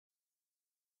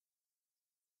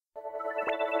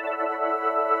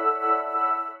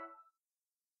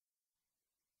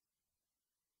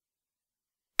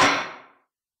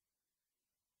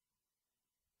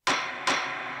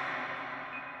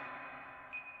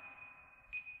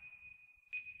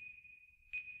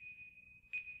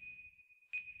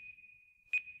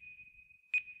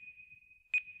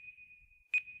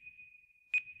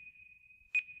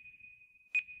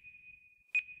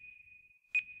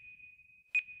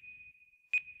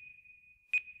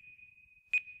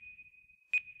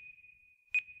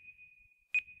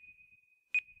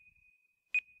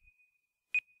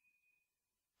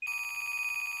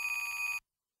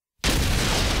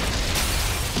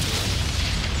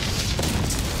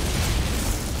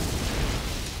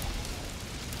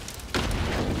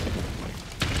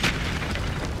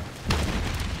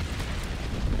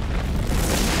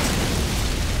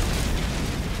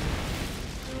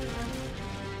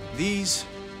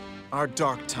are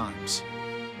dark times,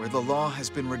 where the law has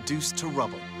been reduced to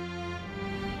rubble.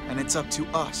 And it's up to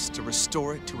us to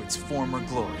restore it to its former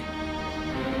glory.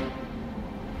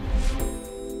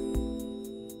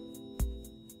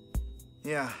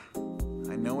 Yeah,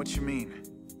 I know what you mean.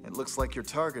 It looks like your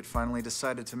target finally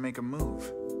decided to make a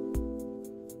move.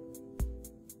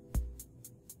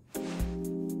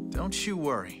 Don't you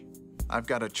worry. I've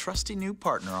got a trusty new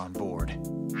partner on board.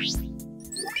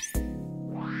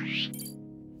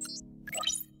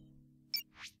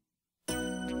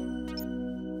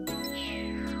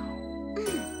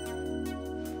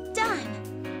 Done.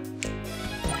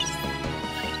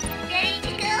 Ready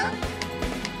to go?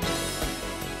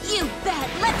 You bet!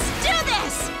 Let's do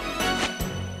this!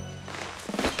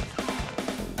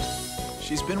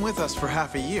 She's been with us for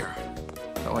half a year,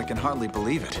 though I can hardly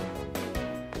believe it.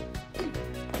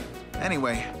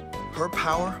 Anyway, her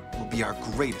power will be our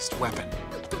greatest weapon.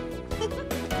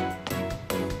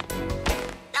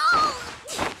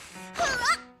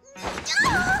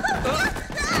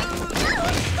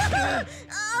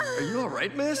 Are you all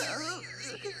right, miss?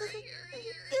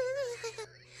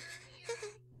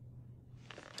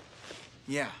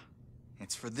 Yeah,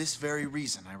 it's for this very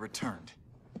reason I returned.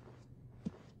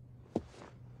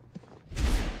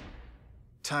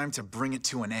 Time to bring it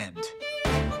to an end.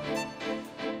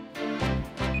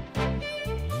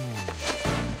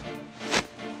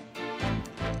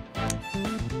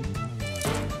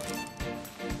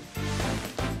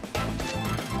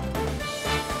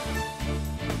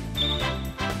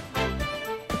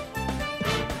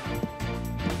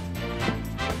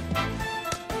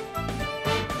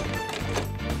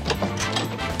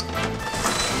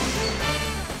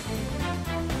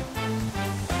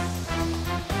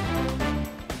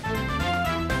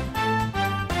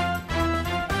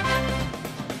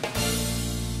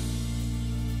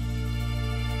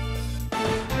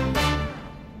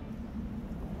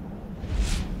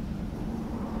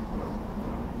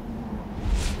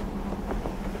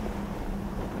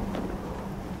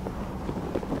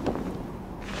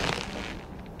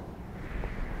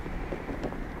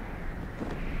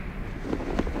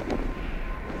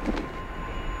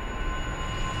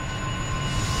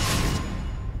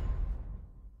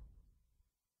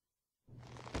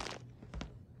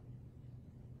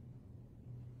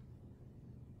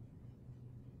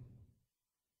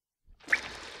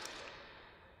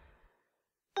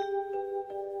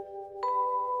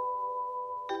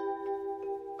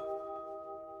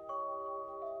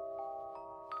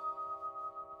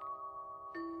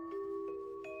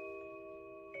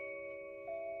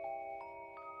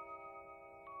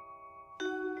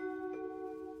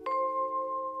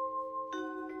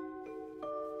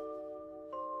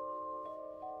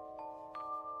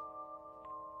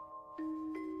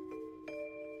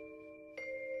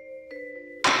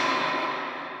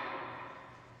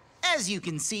 As you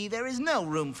can see, there is no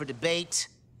room for debate.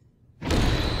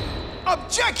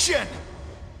 Objection!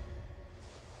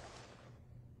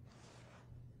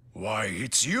 Why,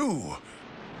 it's you!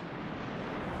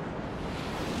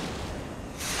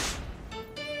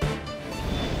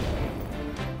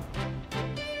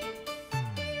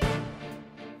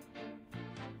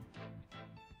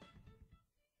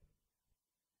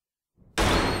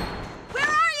 Where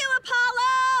are you,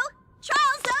 Apollo?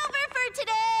 Trial's over for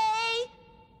today!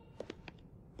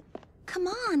 Come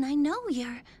on, I know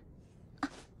you're...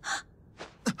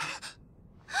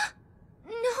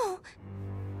 No.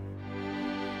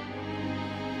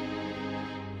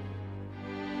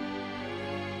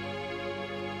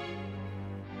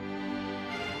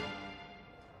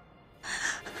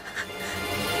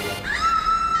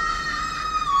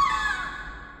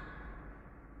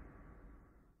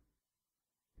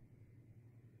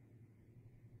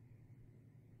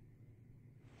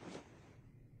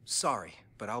 Sorry,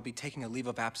 but I'll be taking a leave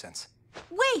of absence.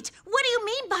 Wait, what do you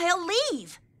mean by a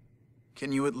leave?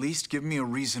 Can you at least give me a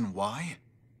reason why?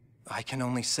 I can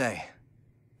only say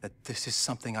that this is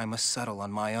something I must settle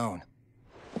on my own.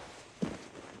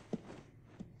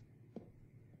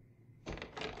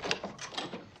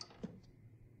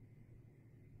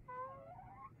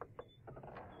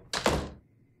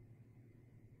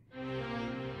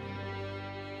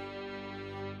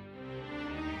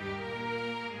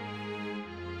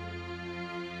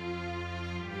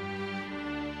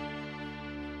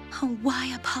 Oh,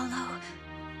 why, Apollo?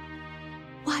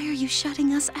 Why are you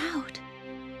shutting us out?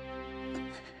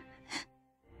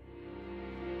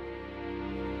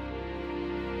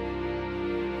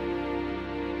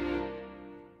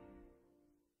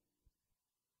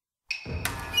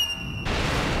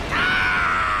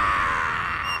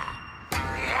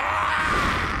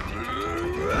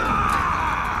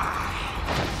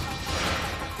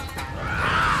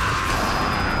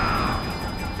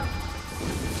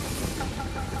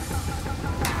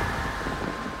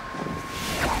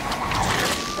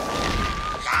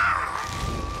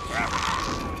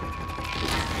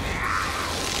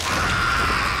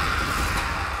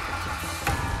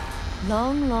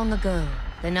 Long, long ago,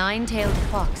 the nine-tailed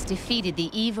fox defeated the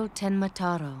evil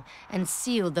Tenmataro and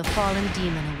sealed the fallen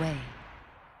demon away.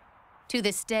 To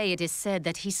this day, it is said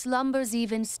that he slumbers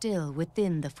even still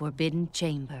within the Forbidden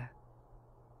Chamber.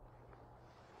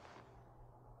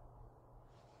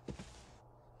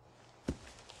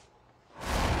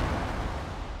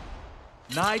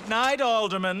 Night-night,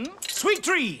 Alderman. Sweet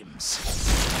dreams!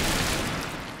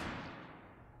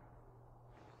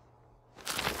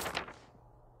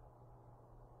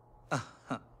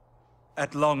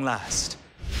 At long last,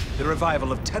 the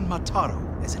revival of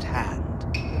Tenmataro is at hand.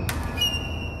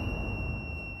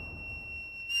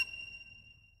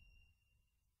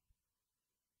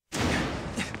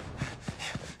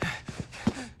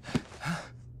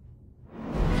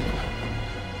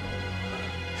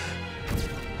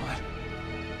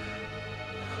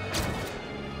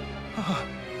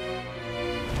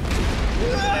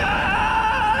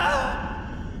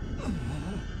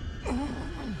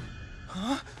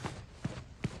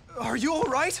 Are you all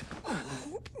right?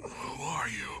 Who are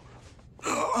you?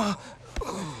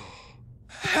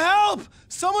 Help!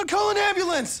 Someone call an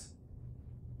ambulance!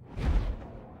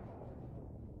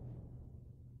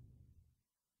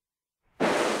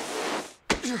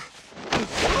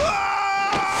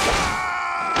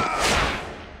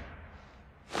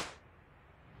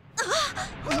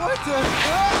 What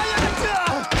the?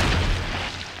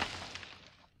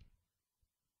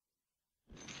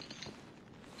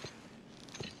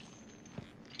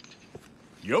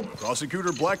 Yup,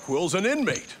 Prosecutor Blackwell's an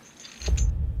inmate.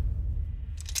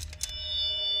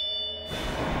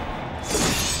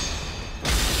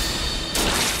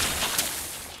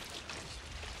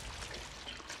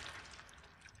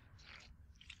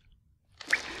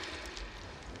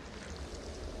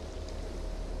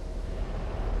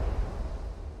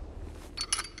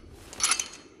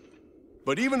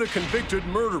 But even a convicted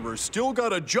murderer still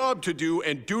got a job to do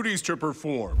and duties to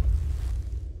perform.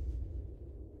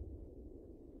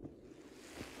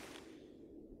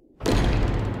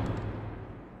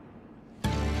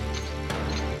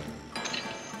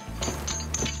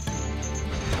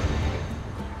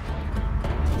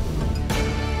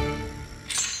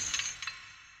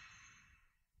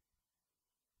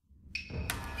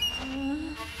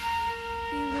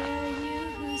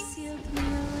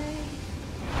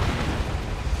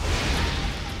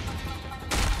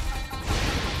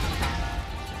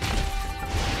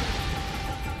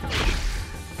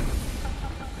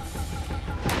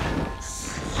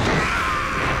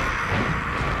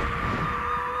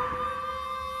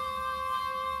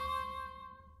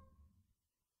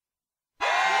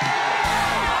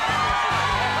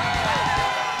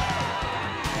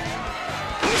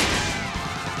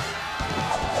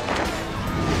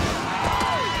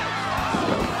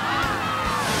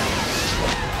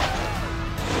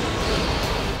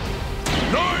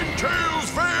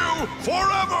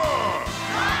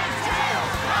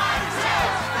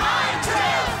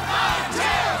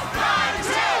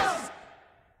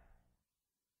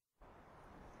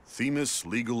 Phoenix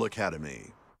Legal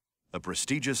Academy, a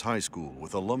prestigious high school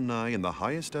with alumni in the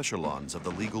highest echelons of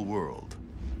the legal world.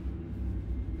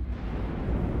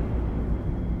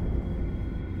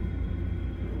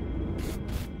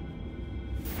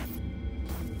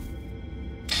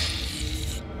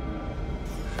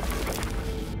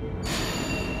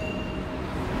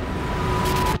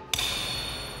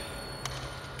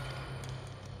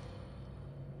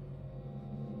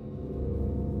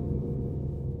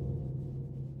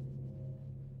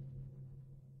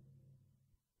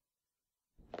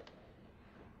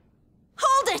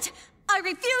 I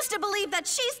refuse to believe that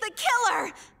she's the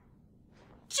killer!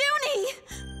 Junie!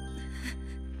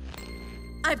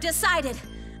 I've decided.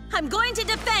 I'm going to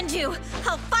defend you.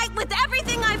 I'll fight with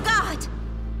everything I've got!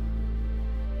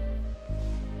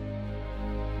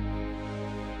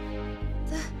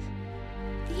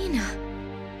 Athena.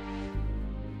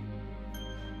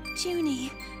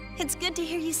 Junie, it's good to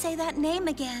hear you say that name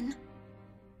again.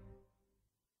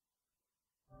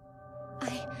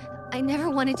 I never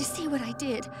wanted to see what I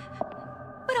did.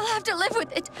 But I'll have to live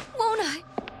with it, won't I?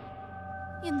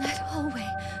 In that hallway,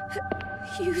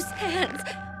 Hugh's hands.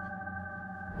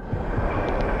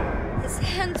 His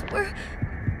hands were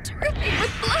dripping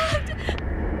with blood.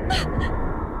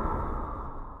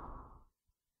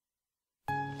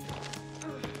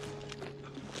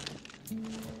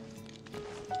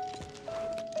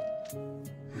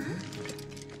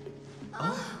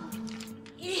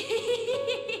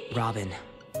 Robin,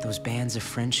 those bands of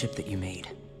friendship that you made,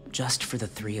 just for the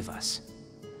three of us.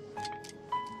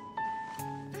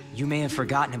 You may have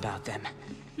forgotten about them,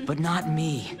 but not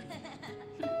me.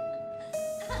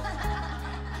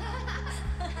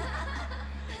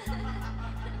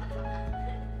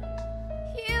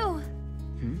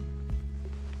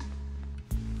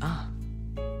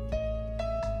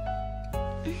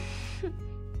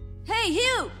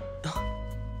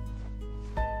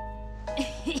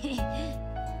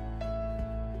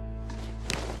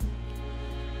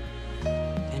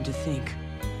 think.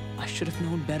 I should have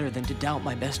known better than to doubt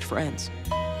my best friends.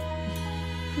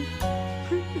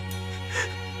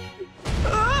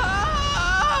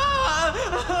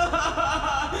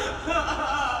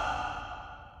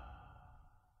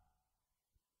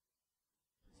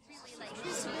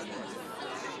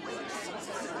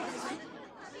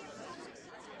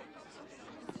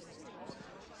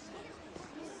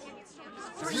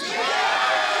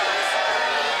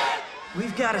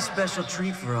 We've got a special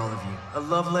treat for all of you. A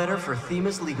love letter for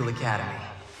Themis Legal Academy.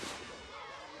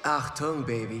 Achtung,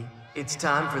 baby. It's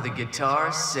time for the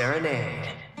Guitar Serenade.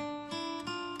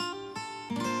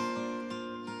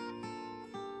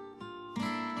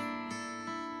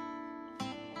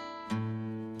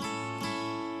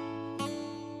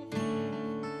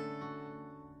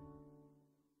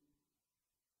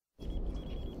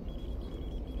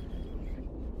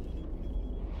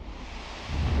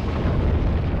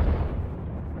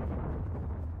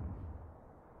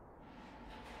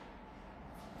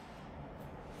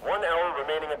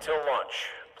 Until launch.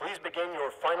 Please begin your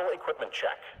final equipment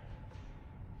check.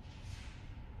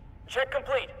 Check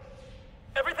complete.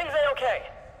 Everything's A-okay.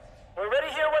 We're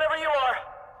ready here whenever you are.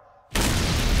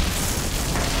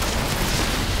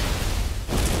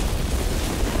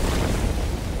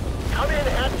 Come in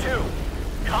at 2.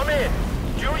 Come in.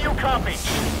 Do you copy?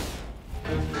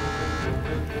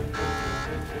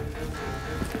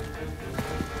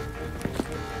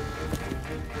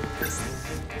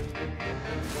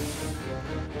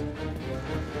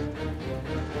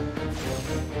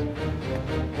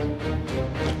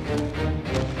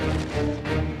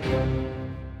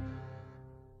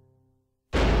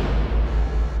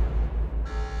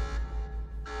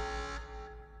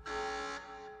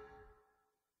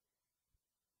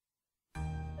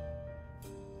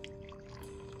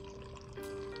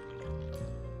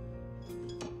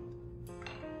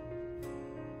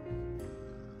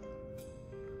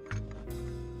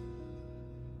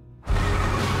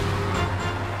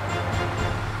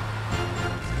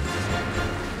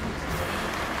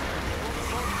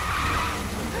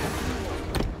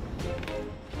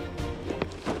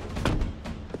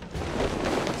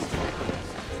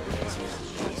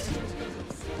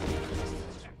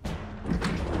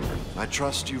 I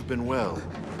trust you've been well,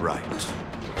 Wright.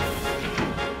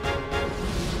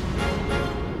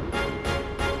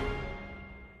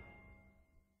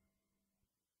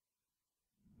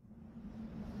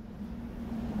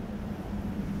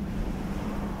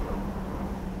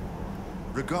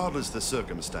 Regardless the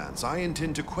circumstance, I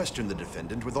intend to question the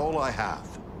defendant with all I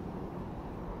have.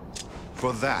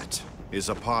 For that is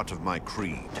a part of my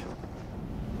creed.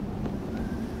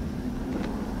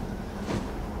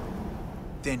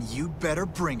 Then you'd better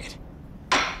bring it.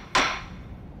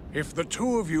 If the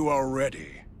two of you are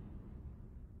ready.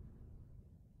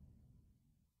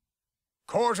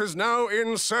 Court is now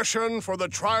in session for the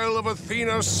trial of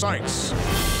Athena Sykes.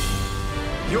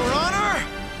 Your Honor,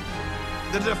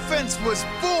 the defense was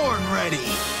born ready.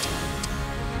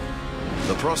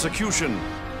 The prosecution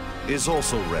is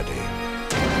also ready.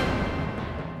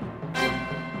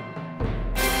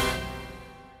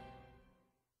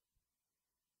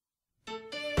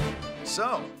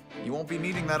 So, you won't be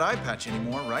needing that eye patch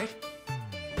anymore, right?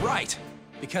 Right,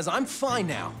 because I'm fine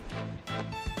now.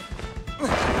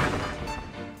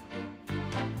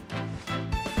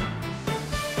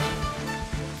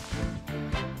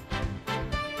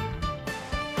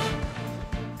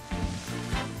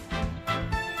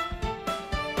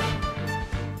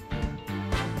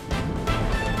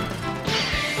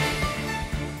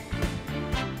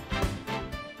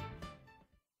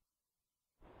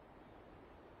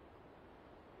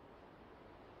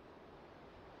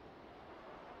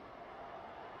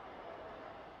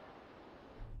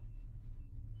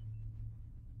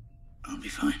 I'll be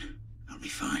fine. I'll be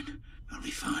fine. I'll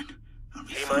be fine. I'll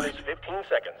be fine. T-minus 15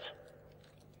 seconds.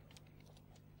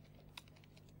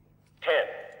 10,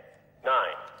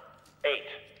 9, 8,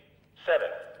 7,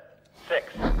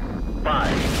 6,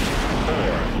 5, 4,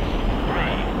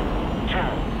 3, 2,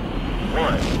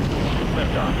 1.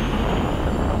 Liftoff.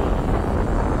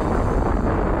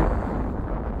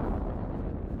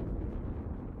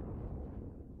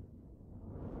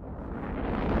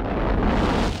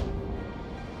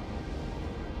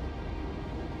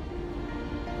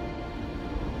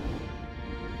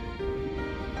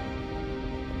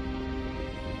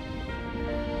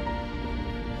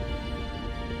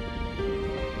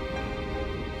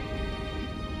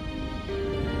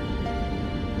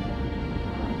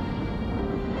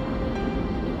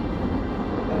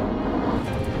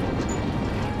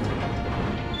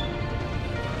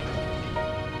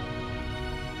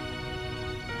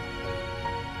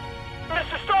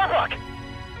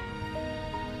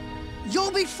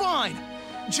 be fine.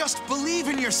 Just believe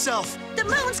in yourself. The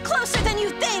moon's closer than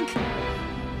you think!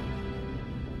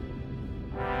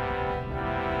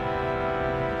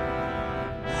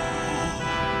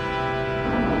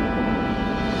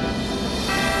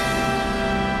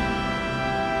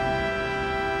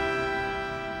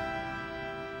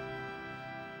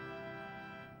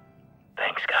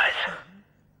 Thanks, guys.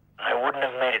 I wouldn't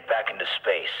have made it back into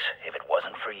space if it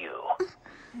wasn't for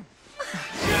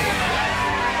you.